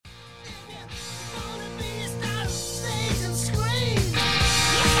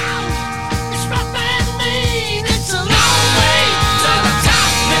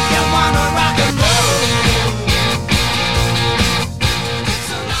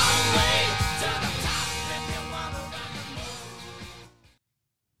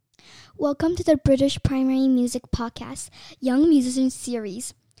Welcome to the British Primary Music Podcast, Young Musicians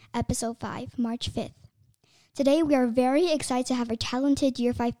Series, Episode 5, March 5th. Today we are very excited to have our talented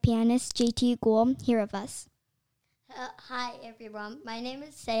Year 5 pianist, JT Guo, here with us. Hi everyone, my name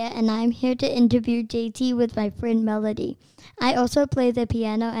is Saya and I'm here to interview JT with my friend Melody. I also play the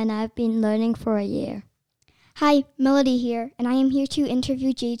piano and I've been learning for a year. Hi, Melody here, and I am here to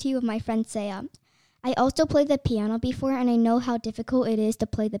interview JT with my friend Saya. I also played the piano before and I know how difficult it is to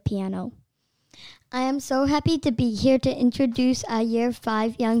play the piano. I am so happy to be here to introduce our Year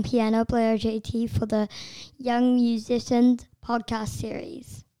 5 young piano player JT for the Young Musicians podcast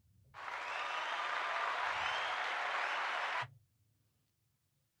series.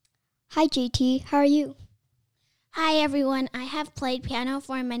 Hi JT, how are you? Hi everyone, I have played piano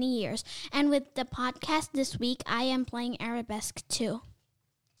for many years, and with the podcast this week, I am playing arabesque too.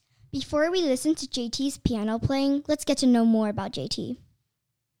 Before we listen to JT's piano playing, let's get to know more about JT.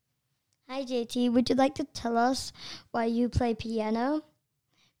 Hi JT, would you like to tell us why you play piano?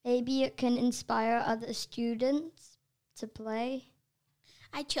 Maybe it can inspire other students to play.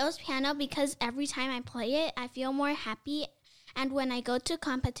 I chose piano because every time I play it, I feel more happy, and when I go to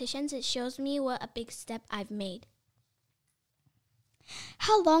competitions, it shows me what a big step I've made.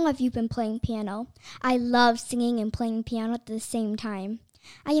 How long have you been playing piano? I love singing and playing piano at the same time.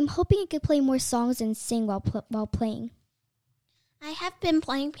 I am hoping I could play more songs and sing while playing. I have been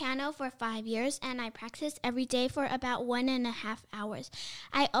playing piano for 5 years, and I practice every day for about 1.5 hours.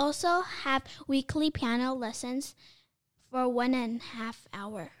 I also have weekly piano lessons for 1.5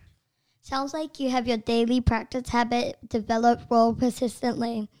 hours. Sounds like you have your daily practice habit developed well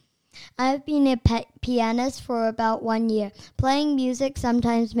persistently. I've been a pianist for about 1 year. Playing music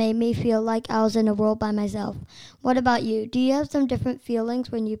sometimes made me feel like I was in a world by myself. What about you? Do you have some different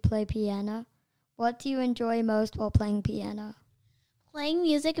feelings when you play piano? What do you enjoy most while playing piano? Playing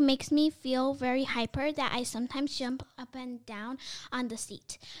music makes me feel very hyper that I sometimes jump up and down on the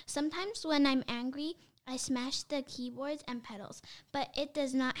seat. Sometimes when I'm angry, I smash the keyboards and pedals, but it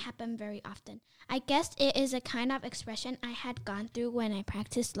does not happen very often. I guess it is a kind of expression I had gone through when I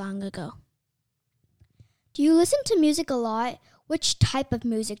practiced long ago. Do you listen to music a lot? Which type of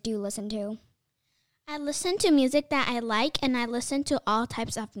music do you listen to? I listen to music that I like, and I listen to all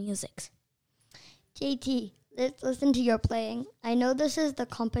types of music. JT, let's listen to your playing. I know this is the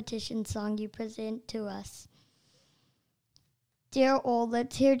competition song you present to us. Dear all,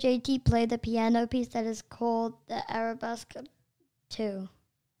 let's hear JT play the piano piece that is called the Arabesque 2.